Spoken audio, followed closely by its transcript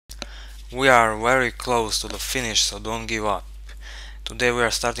We are very close to the finish, so don't give up. Today we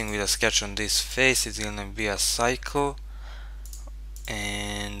are starting with a sketch on this face. It's gonna be a cycle,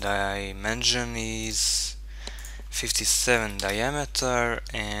 and dimension is 57 diameter,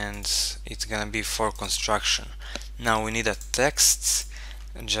 and it's gonna be for construction. Now we need a text.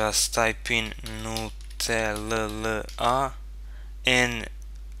 Just type in Nutella, N-A-T-E-L-L-A,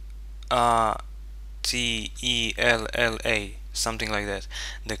 something like that.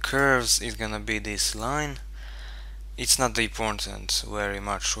 The curves is gonna be this line. It's not important very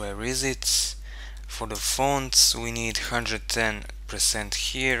much where is it. For the fonts we need 110%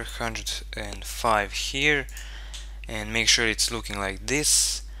 here, 105 here, and make sure it's looking like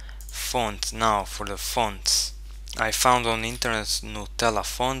this. Font. Now for the fonts, I found on internet Nutella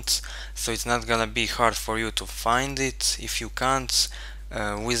font, so it's not gonna be hard for you to find it. If you can't,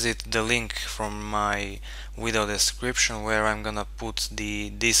 visit the link from my video description where I'm gonna put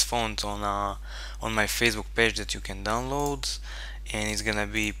this font on my Facebook page that you can download, and it's gonna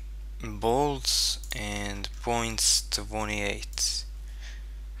be bold and points 28.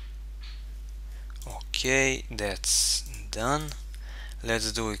 Okay, that's done.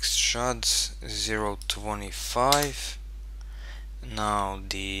 Let's do extrude 0.25. Now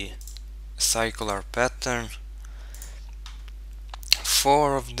the circular pattern,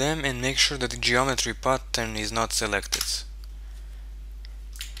 4 of them, and make sure that the geometry pattern is not selected.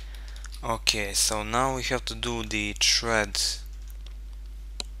 Okay, so now we have to do the thread.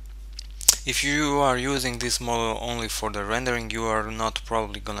 If you are using this model only for the rendering, you are not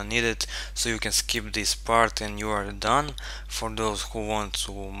probably gonna need it, so you can skip this part and you are done. For those who want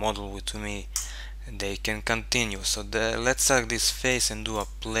to model with me, they can continue. So let's select this face and do a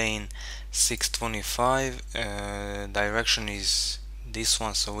plane 625. Direction is this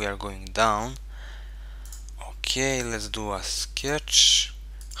one, so we are going down. Okay, let's do a sketch.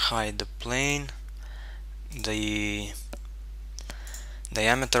 Hide the plane. The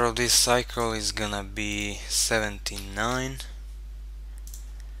diameter of this cycle is gonna be 79,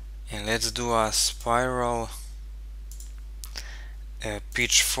 and let's do a spiral.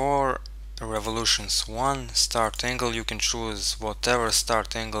 Pitch 4, revolutions 1, start angle, you can choose whatever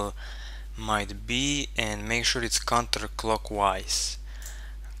start angle might be, and make sure it's counterclockwise.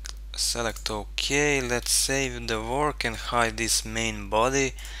 Select OK. Let's save the work and hide this main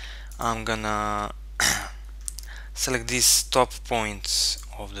body. I'm gonna select these top points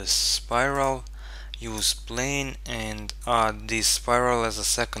of the spiral, use plane, and add this spiral as a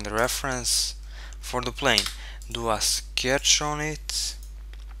second reference for the plane. Do a sketch on it,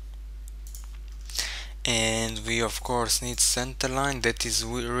 and we of course need center line that is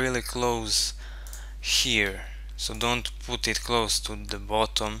really close here, so don't put it close to the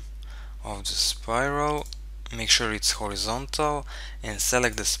bottom of the spiral. Make sure it's horizontal, and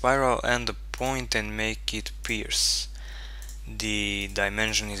select the spiral and the point and make it pierce. The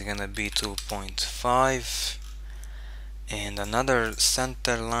dimension is gonna be 2.5, and another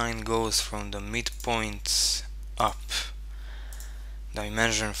center line goes from the midpoint up.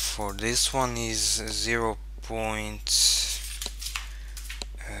 Dimension for this one is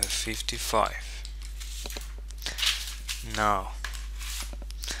 0.55. Now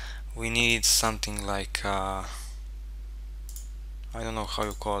we need something like I don't know how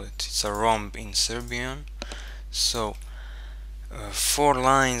you call it. It's a rhomb in Serbian. So 4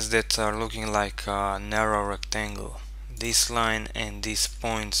 lines that are looking like a narrow rectangle. This line and these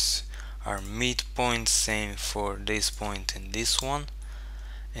points are midpoints, same for this point and this one,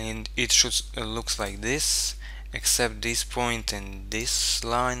 and it should looks like this, except this point and this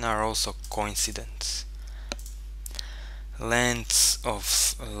line are also coincident. Length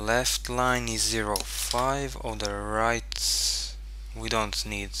of left line is 0.5, of the right we don't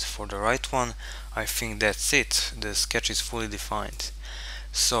need. For the right one, I think that's it. The sketch is fully defined.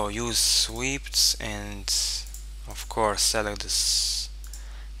 So use sweeps and of course select this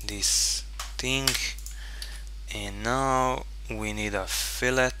thing, and now we need a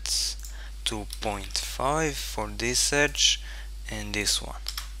fillet 2.5 for this edge and this one.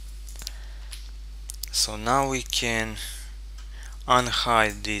 So now we can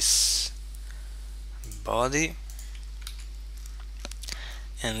unhide this body,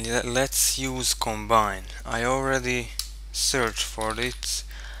 and let's use combine. I already searched for it.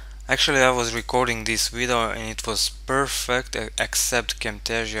 Actually, I was recording this video and it was perfect, except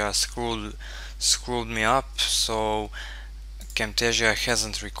Camtasia screwed me up, so Camtasia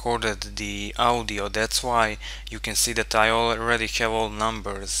hasn't recorded the audio. That's why you can see that I already have all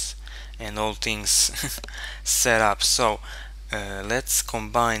numbers and all things set up. So let's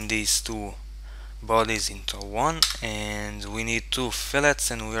combine these two bodies into one, and we need 2 fillets,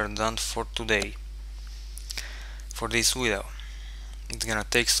 and we are done for today for this video. It's gonna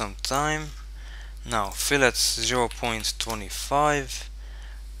take some time. Now fillets 0.25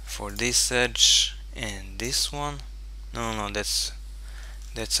 for this edge and this one. No, that's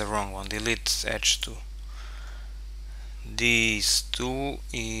a wrong one. Delete edge 2. These 2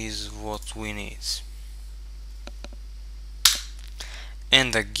 is what we need.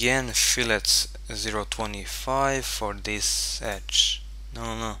 And again fillets 0.25 for this edge.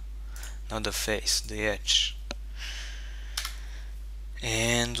 No, not the face, the edge.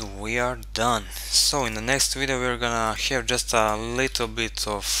 And we are done. So in the next video we're gonna have just a little bit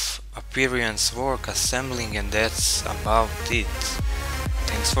of appearance work, assembling, and that's about it.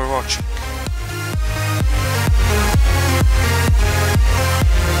 Thanks for watching.